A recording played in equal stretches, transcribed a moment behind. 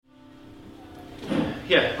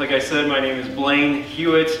like I said, my name is Blaine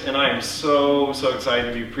Hewitt, and I am so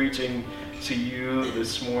excited to be preaching to you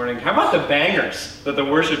this morning. How about the bangers that the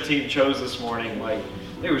worship team chose this morning? Like,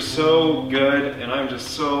 they were so good, and I'm just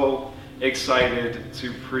so excited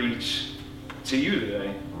to preach to you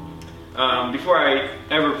today. Before I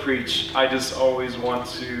ever preach, I just always want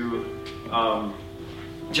to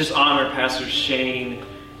just honor Pastor Shane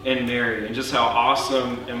and Mary, and just how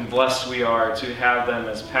awesome and blessed we are to have them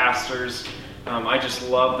as pastors. I just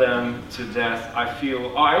love them to death.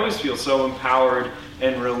 I always feel so empowered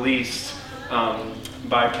and released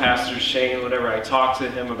by Pastor Shane whenever I talk to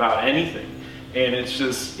him about anything. And it's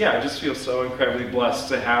just, I just feel so incredibly blessed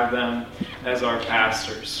to have them as our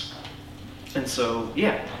pastors. And so,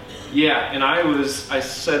 and I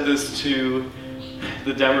said this to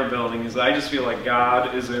the Denver building, is I just feel like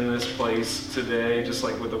God is in this place today, just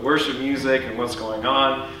like with the worship music and what's going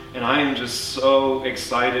on. And I am just so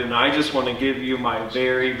excited, and I just want to give you my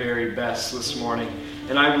very, very best this morning.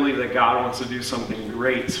 And I believe that God wants to do something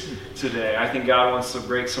great today. I think God wants to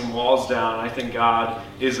break some walls down. I think God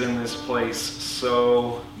is in this place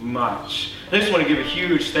so much. I just want to give a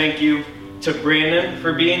huge thank you to Brandon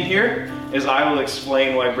for being here, as I will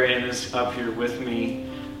explain why Brandon is up here with me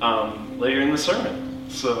later in the sermon.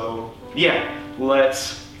 So,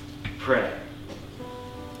 let's pray.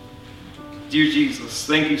 Dear Jesus,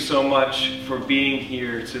 thank you so much for being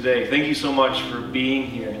here today. Thank you so much for being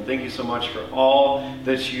here, and thank you so much for all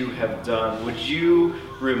that you have done. Would you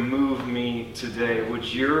remove me today? Would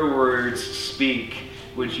your words speak?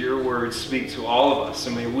 Would your words speak to all of us?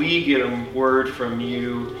 And may we get a word from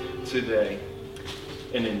you today.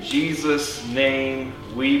 And in Jesus' name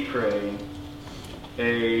we pray.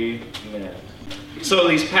 Amen. So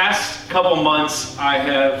these past couple months, I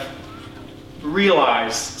have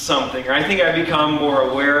realized something, or I think I've become more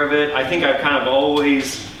aware of it. I think I've kind of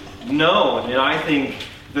always known, and I think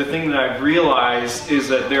the thing that I've realized is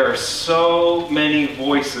that there are so many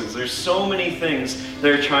voices. There's so many things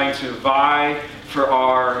that are trying to vie for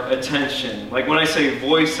our attention. Like when I say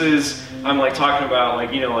voices, I'm like talking about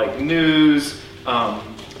like news,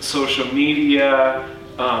 social media,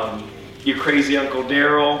 your crazy Uncle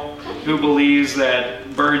Daryl, who believes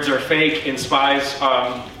that birds are fake and spies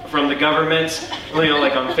from the government,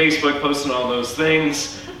 like on Facebook posting all those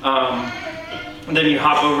things. And then you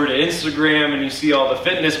hop over to Instagram and you see all the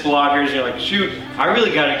fitness bloggers and you're like, shoot, I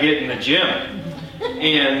really got to get in the gym.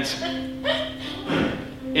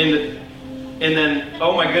 And then,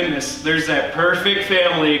 oh my goodness, there's that perfect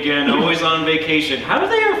family again, always on vacation. How do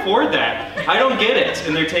they afford that? I don't get it.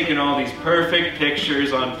 And they're taking all these perfect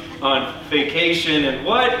pictures on vacation, and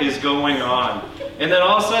what is going on? And then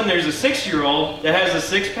all of a sudden there's a 6-year-old that has a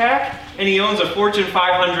six-pack, and he owns a Fortune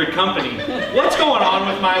 500 company. What's going on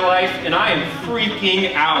with my life? And I am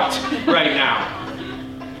freaking out right now.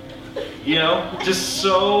 Just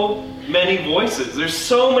so many voices. There's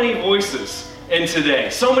so many voices in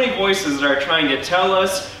today. So many voices that are trying to tell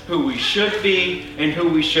us who we should be and who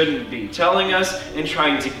we shouldn't be. Telling us and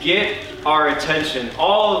trying to get our attention.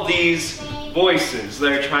 All of these voices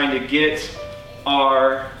that are trying to get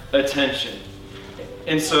our attention.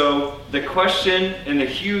 And so the question and the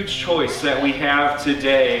huge choice that we have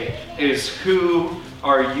today is, who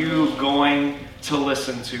are you going to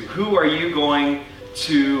listen to? Who are you going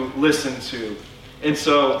to listen to? And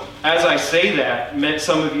so as I say that,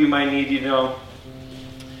 some of you might need,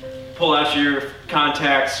 pull out your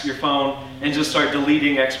contacts, your phone, and just start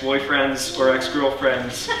deleting ex-boyfriends or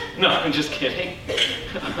ex-girlfriends. No, I'm just kidding.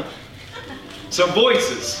 So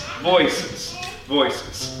voices.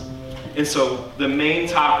 And so the main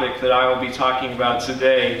topic that I will be talking about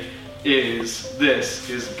today is this,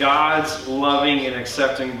 is God's loving and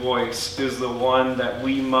accepting voice is the one that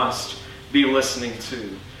we must be listening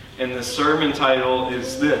to. And the sermon title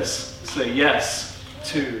is this, say yes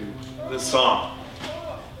to the song.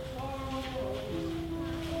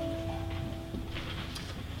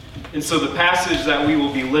 And so the passage that we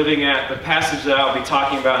will be living at, the passage that I'll be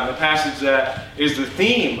talking about, and the passage that is the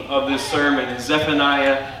theme of this sermon is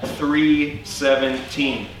Zephaniah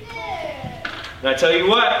 3:17. And I tell you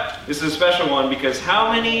what, this is a special one, because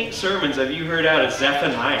how many sermons have you heard out of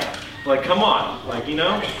Zephaniah? Like, come on,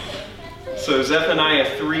 So Zephaniah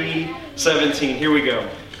 3:17, here we go.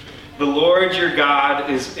 The Lord your God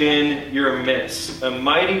is in your midst, a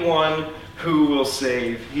mighty one who will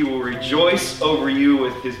save. He will rejoice over you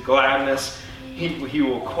with his gladness. He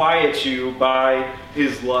will quiet you by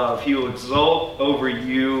his love. He will exult over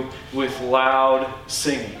you with loud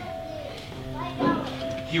singing.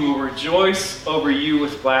 He will rejoice over you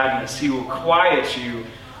with gladness. He will quiet you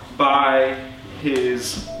by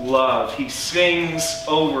His love. He sings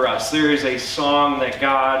over us. There is a song that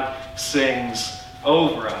God sings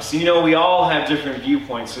over us. You know, we all have different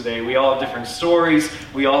viewpoints today. We all have different stories.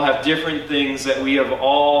 We all have different things that we have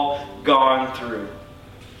all gone through.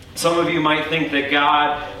 Some of you might think that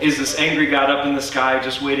God is this angry God up in the sky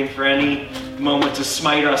just waiting for any moment to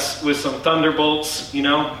smite us with some thunderbolts, you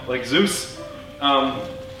know, like Zeus.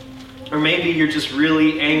 Or maybe you're just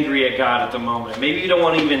really angry at God at the moment. Maybe you don't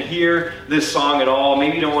want to even hear this song at all.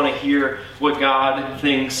 Maybe you don't want to hear what God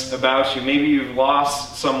thinks about you. Maybe you've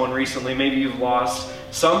lost someone recently. Maybe you've lost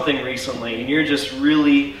something recently, and you're just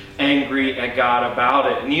really angry at God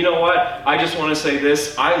about it. And you know what? I just want to say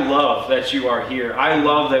this. I love that you are here. I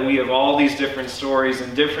love that we have all these different stories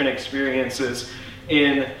and different experiences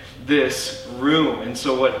in this room. And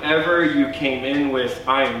so whatever you came in with,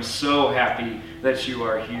 I am so happy that you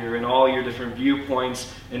are here, and all your different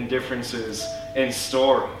viewpoints and differences and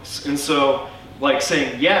stories. And so, like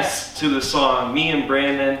saying yes to the song, me and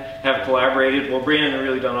Brandon have collaborated. Well, Brandon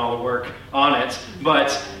really done all the work on it,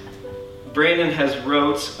 but Brandon has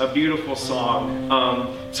wrote a beautiful song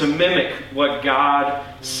to mimic what God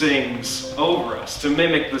sings over us, to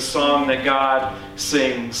mimic the song that God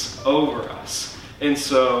sings over us. And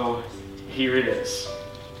so, here it is.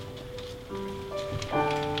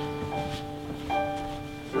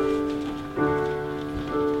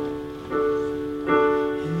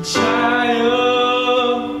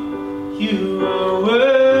 Child, you are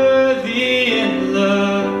worthy and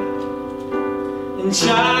loved. And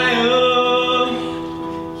child,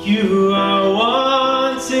 you are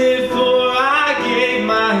wanted, for I gave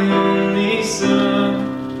my only son.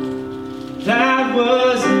 That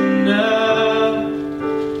was enough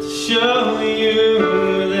to show you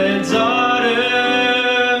that, daughter,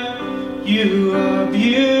 you are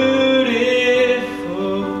beautiful.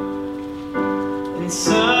 And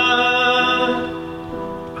son,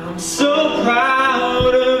 I'm so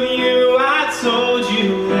proud of you. I told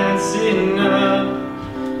you that's enough.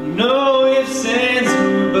 No ifs, ands,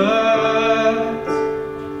 or buts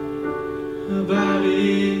about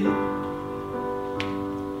it.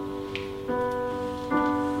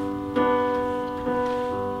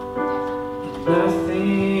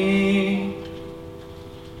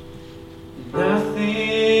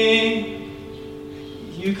 Nothing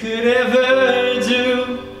you could ever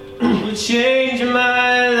do would change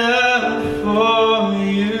my love for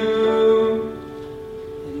you.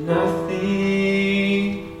 And nothing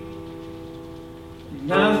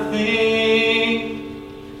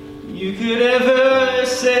you could ever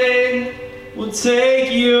say will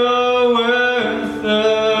take your worth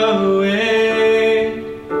away.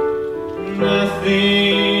 Nothing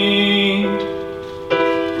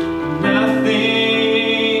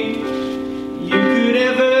you could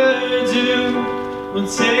ever do will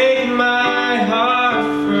take my heart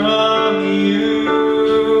from you.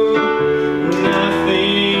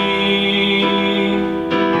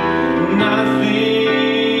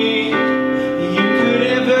 Nothing you could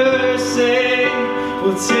ever say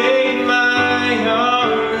will take my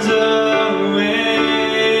arms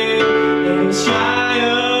away. And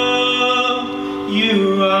child,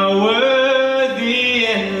 you are worthy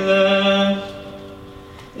and loved.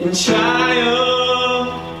 And child,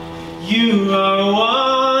 you are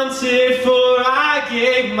wanted, for I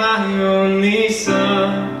gave my only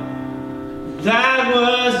son. That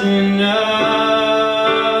was enough.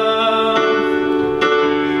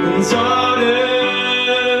 And daughter,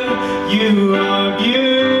 you are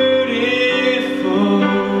beautiful.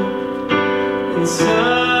 And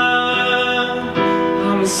son,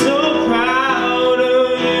 I'm so proud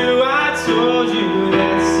of you. I told you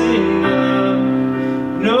that's enough.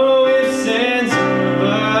 No ifs, ands, or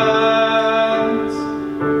buts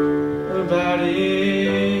about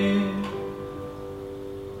it.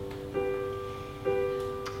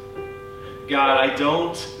 God, I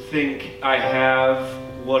don't think I have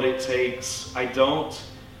what it takes. I don't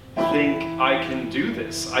think I can do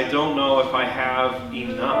this. I don't know if I have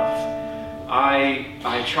enough.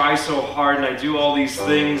 I try so hard, and I do all these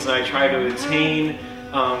things, and I try to attain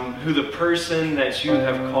who the person that you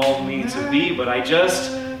have called me to be, but I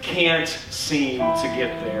just can't seem to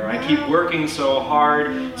get there. I keep working so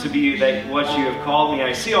hard to be what you have called me.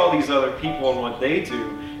 I see all these other people and what they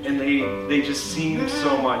do, and they just seem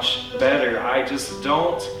so much better. I just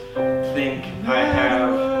don't think I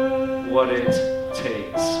have what it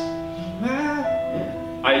takes.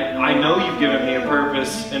 I know you've given me a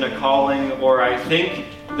purpose and a calling, or I think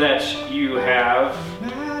that you have,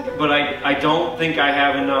 but I don't think I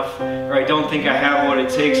have enough, or I don't think I have what it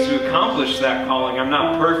takes to accomplish that calling. I'm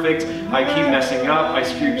not perfect. I keep messing up. I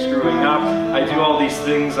keep screwing up. I do all these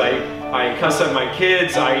things. I I cuss at my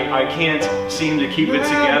kids. I can't seem to keep it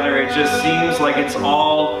together. It just seems like it's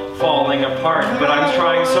all falling apart. But I'm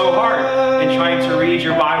trying so hard and trying to read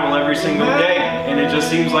your Bible every single day, and it just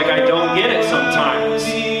seems like I don't get it sometimes.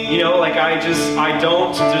 You know, like I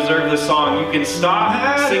don't deserve the song. You can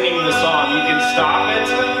stop singing the song. You can stop it.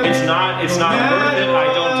 It's not worth it.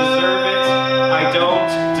 I don't deserve it. I don't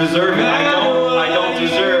deserve it. I don't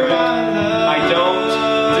deserve it. I don't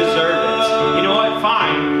deserve it. You know what?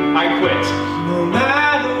 Fine. I quit. No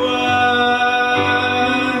matter what,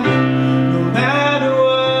 no matter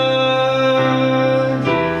what,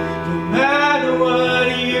 no matter what,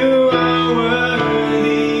 you are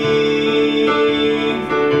worthy.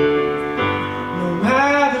 No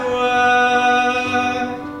matter what,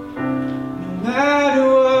 no matter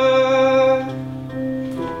what,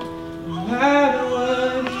 no matter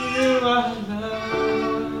what, you are loved.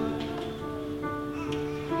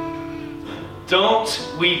 Don't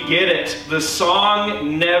we get it? The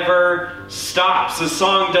song never stops. The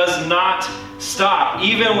song does not stop.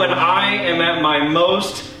 Even when I am at my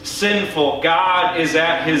most sinful, God is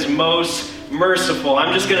at his most merciful.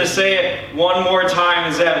 I'm just going to say it one more time,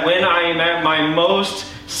 is that when I am at my most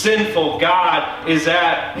sinful, God is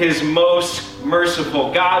at his most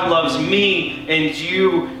merciful. God loves me and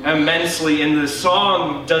you immensely, and the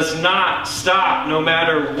song does not stop no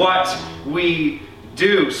matter what we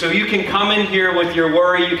do. So you can come in here with your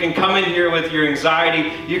worry, you can come in here with your anxiety,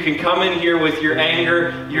 you can come in here with your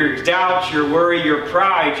anger, your doubts, your worry, your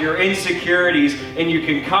pride, your insecurities, and you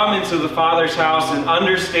can come into the Father's house and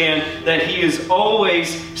understand that he is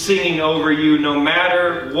always singing over you no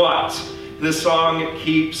matter what. The song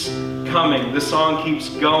keeps coming, the song keeps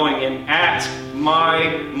going, and at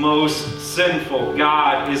my most sinful,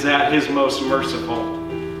 God is at his most merciful.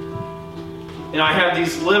 And I have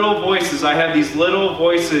these little voices,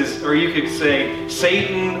 or you could say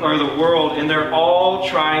Satan or the world, and they're all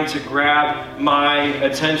trying to grab my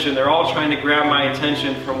attention. They're all trying to grab my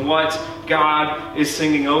attention from what God is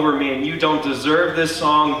singing over me. And you don't deserve this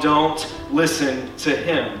song, don't listen to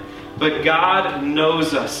him. But God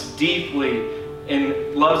knows us deeply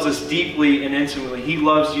and loves us deeply and intimately. He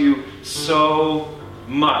loves you so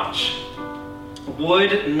much.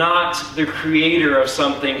 Would not the creator of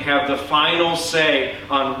something have the final say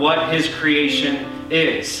on what his creation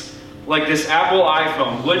is? Like this Apple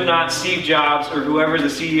iPhone, would not Steve Jobs or whoever the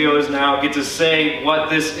CEO is now get to say what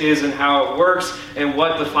this is and how it works and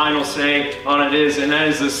what the final say on it is? And that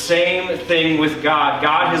is the same thing with God.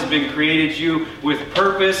 God has been created you with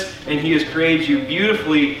purpose, and he has created you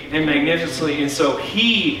beautifully and magnificently, and so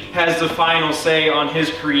he has the final say on his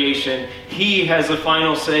creation. He has the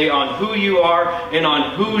final say on who you are and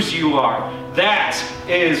on whose you are. That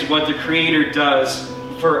is what the Creator does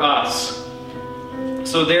for us.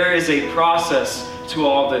 So there is a process to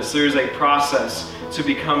all this. There is a process to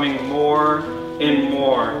becoming more and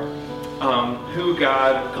more who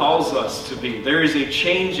God calls us to be. There is a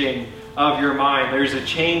changing of your mind. There's a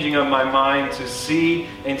changing of my mind to see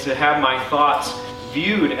and to have my thoughts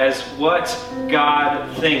viewed as what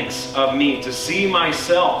God thinks of me. To see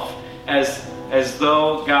myself as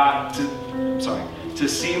though God, to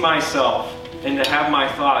see myself and to have my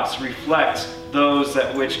thoughts reflect those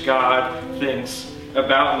that which God thinks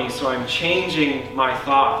about me. So I'm changing my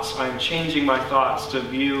thoughts. I'm changing my thoughts to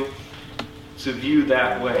view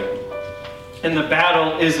that way. And the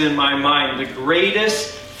battle is in my mind. The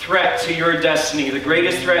greatest threat to your destiny,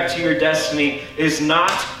 is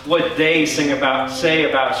not what they say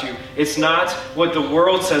about you. It's not what the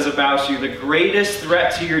world says about you. The greatest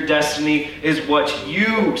threat to your destiny is what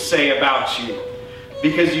you say about you.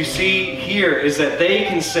 Because you see here is that they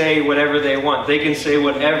can say whatever they want. They can say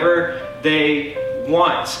whatever they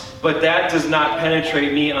want. But that does not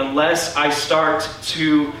penetrate me unless I start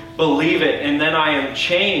to believe it. And then I am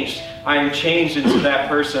changed. I am changed into that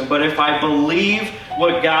person. But if I believe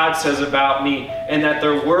what God says about me and that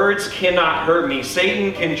their words cannot hurt me,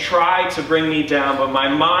 Satan can try to bring me down, but my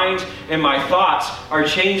mind and my thoughts are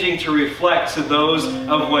changing to reflect to those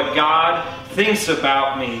of what God thinks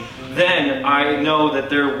about me, then I know that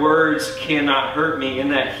their words cannot hurt me and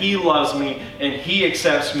that he loves me and he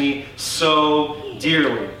accepts me so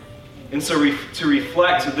dearly. And so to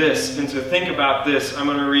reflect this and to think about this, I'm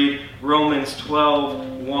going to read Romans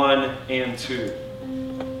 12:1 and 2.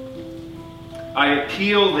 I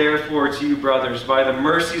appeal therefore to you, brothers, by the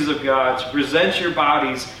mercies of God, to present your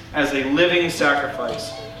bodies as a living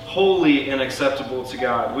sacrifice, holy and acceptable to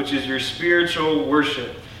God, which is your spiritual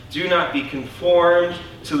worship. Do not be conformed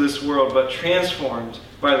to this world, but transformed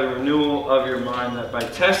by the renewal of your mind, that by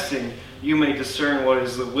testing you may discern what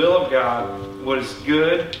is the will of God, what is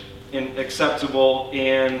good and acceptable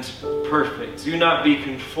and perfect. Do not be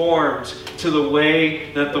conformed to the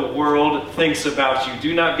way that the world thinks about you.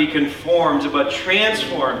 Do not be conformed, but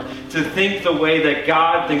transformed to think the way that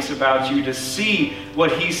God thinks about you, to see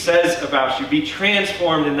what He says about you. Be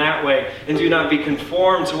transformed in that way, and do not be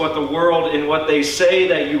conformed to what the world and what they say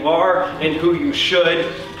that you are and who you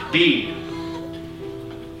should be.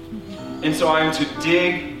 And so I'm to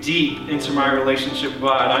dig deep into my relationship with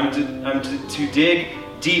God. I'm to dig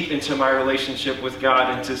deep into my relationship with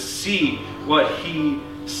God and to see what He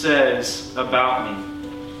says about me.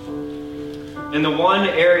 And the one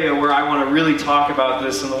area where I want to really talk about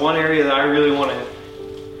this, and the one area that I really want to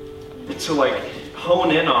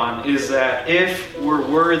hone in on, is that if we're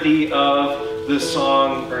worthy of this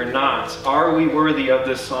song or not. Are we worthy of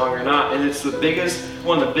this song or not? And it's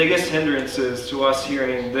one of the biggest hindrances to us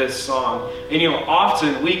hearing this song. And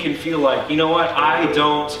often we can feel like, you know what, I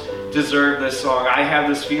don't deserve this song. I have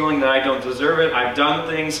this feeling that I don't deserve it. I've done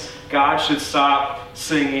things. God should stop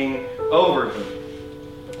singing over me.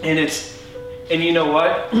 And you know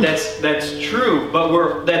what? That's true,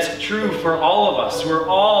 but that's true for all of us. We're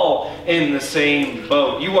all in the same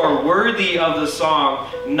boat. You are worthy of the song,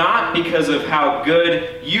 not because of how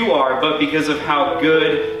good you are, but because of how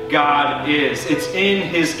good God is. It's in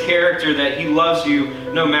His character that He loves you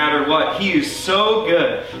no matter what. He is so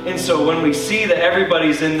good. And so when we see that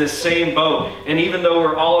everybody's in this same boat, and even though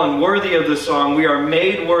we're all unworthy of the song, we are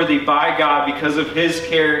made worthy by God because of His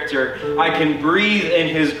character. I can breathe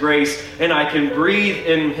in His grace, and I can breathe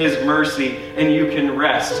in His mercy, and you can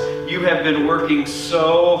rest. You have been working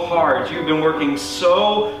so hard. You've been working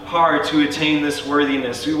so hard to attain this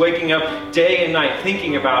worthiness. You're waking up day and night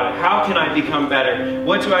thinking about it. How can I become better?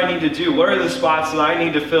 What do I need to do? What are the spots that I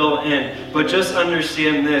need to fill in? But just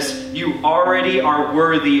understand this. You already are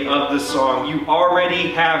worthy of the song. You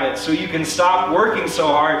already have it. So you can stop working so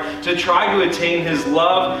hard to try to attain His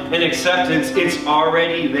love and acceptance. It's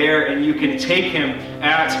already there, and you can take Him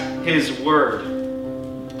at His word.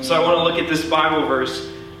 So I want to look at this Bible verse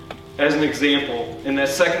as an example, and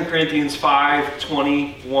that's 2 Corinthians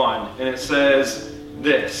 5:21, and it says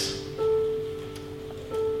this.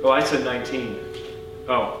 Oh, I said 19.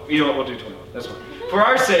 Oh, you know what? We'll do 21. That's fine. For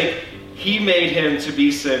our sake, He made Him to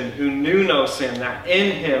be sin who knew no sin, that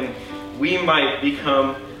in Him we might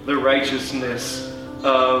become the righteousness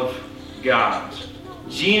of God.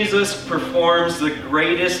 Jesus performs the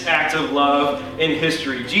greatest act of love in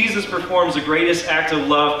history. Jesus performs the greatest act of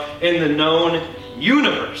love in the known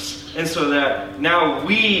universe. And so that now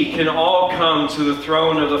we can all come to the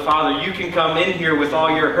throne of the Father. You can come in here with all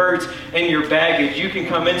your hurts and your baggage. You can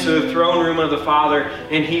come into the throne room of the Father,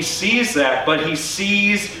 and He sees that, but He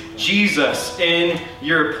sees Jesus in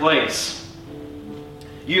your place.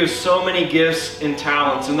 You have so many gifts and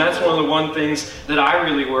talents, and that's one of the things that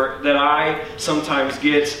I sometimes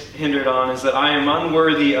get hindered on, is that I am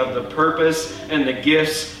unworthy of the purpose and the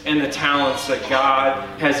gifts and the talents that God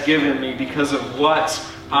has given me because of what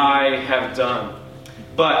I have done.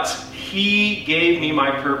 But He gave me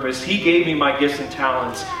my purpose. He gave me my gifts and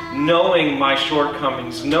talents, knowing my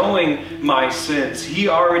shortcomings, knowing my sins. He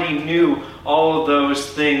already knew all of those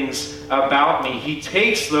things about me. He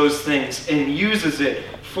takes those things and uses it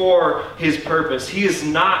for His purpose. He is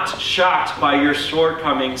not shocked by your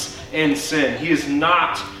shortcomings and sin. He is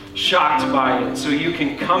not shocked by it. So you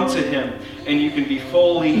can come to Him and you can be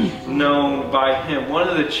fully known by Him. One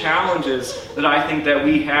of the challenges that I think that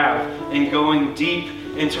we have in going deep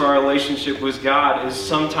into our relationship with God is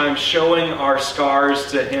sometimes showing our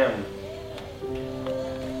scars to Him.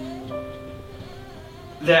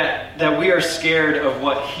 That we are scared of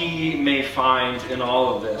what He may find in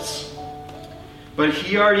all of this. But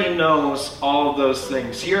He already knows all of those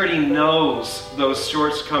things. He already knows those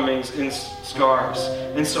shortcomings and scars.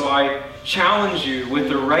 And so I challenge you with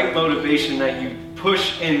the right motivation that you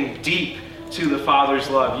push in deep to the Father's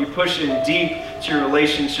love. You push in deep to your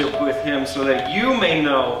relationship with Him so that you may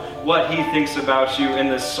know what He thinks about you in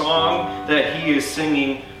the song that He is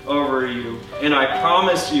singing over you. And I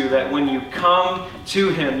promise you that when you come to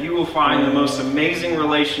Him, you will find the most amazing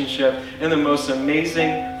relationship and the most amazing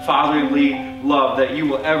fatherly love that you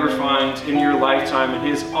will ever find in your lifetime. And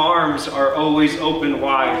His arms are always open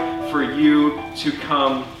wide for you to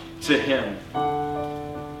come to Him.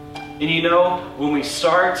 And when we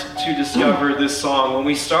start to discover this song, when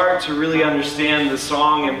we start to really understand the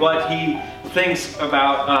song and what He thinks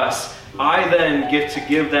about us, I then get to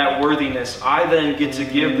give that worthiness. I then get to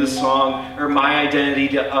give the song or my identity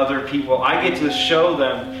to other people. I get to show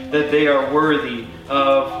them that they are worthy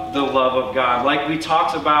of the love of God. Like we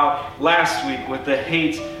talked about last week with the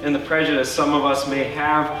hate and the prejudice some of us may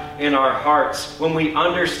have in our hearts, when we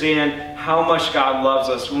understand how much God loves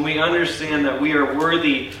us, when we understand that we are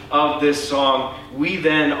worthy of this song,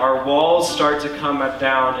 our walls start to come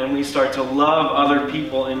down and we start to love other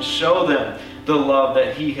people and show them the love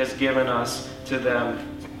that He has given us to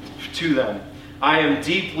them. I am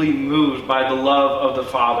deeply moved by the love of the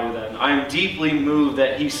Father then. I am deeply moved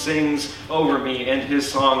that He sings over me in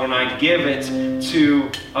His song, and I give it to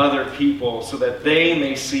other people so that they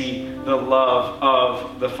may see the love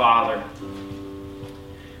of the Father.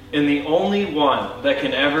 And the only one that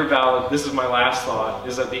can ever validate, this is my last thought,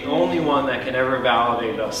 is that the only one that can ever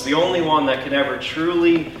validate us, the only one that can ever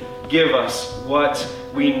truly give us what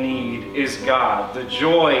we need is God. The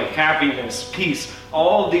joy, happiness, peace,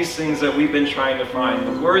 all of these things that we've been trying to find,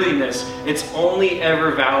 the worthiness, it's only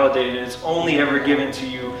ever validated, it's only ever given to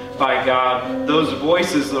you by God. Those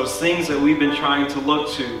voices, those things that we've been trying to look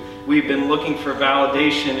to, we've been looking for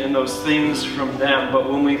validation in those things from them. But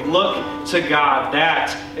when we look to God,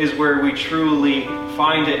 that is where we truly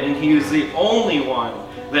find it. And He is the only one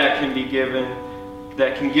that can be given,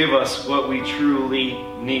 that can give us what we truly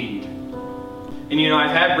need. And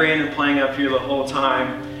I've had Brandon playing up here the whole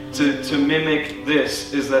time to mimic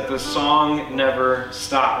this, is that the song never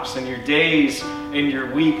stops. In your days, in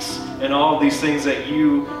your weeks, and all these things that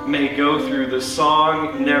you may go through, the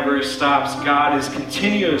song never stops. God is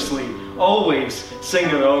continuously, always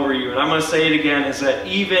singing over you. And I'm going to say it again, is that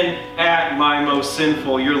even at my most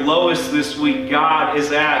sinful, your lowest this week, God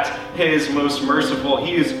is at His most merciful.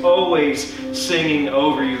 He is always singing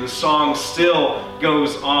over you. The song still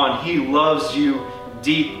goes on. He loves you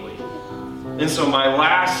deeply. And so my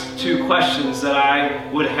last two questions that I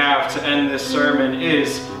would have to end this sermon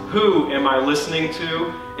is, who am I listening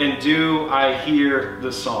to, and do I hear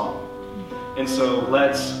the song? And so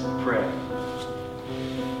let's pray.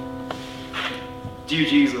 Dear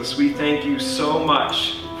Jesus, we thank You so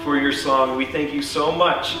much for Your song. We thank You so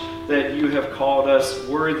much that You have called us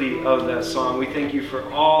worthy of that song. We thank You for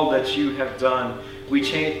all that You have done. We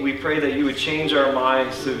pray that You would change our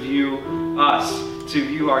minds to view us, to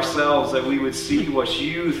view ourselves, that we would see what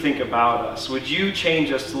You think about us. Would You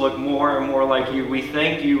change us to look more and more like You? We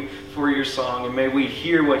thank You for Your song, and may we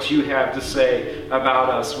hear what You have to say about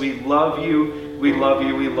us. We love You, we love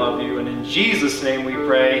You, we love You, and in Jesus' name we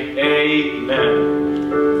pray, amen.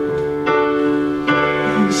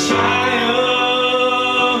 Child,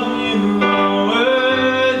 You are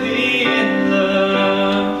worthy in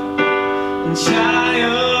love.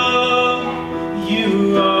 Child,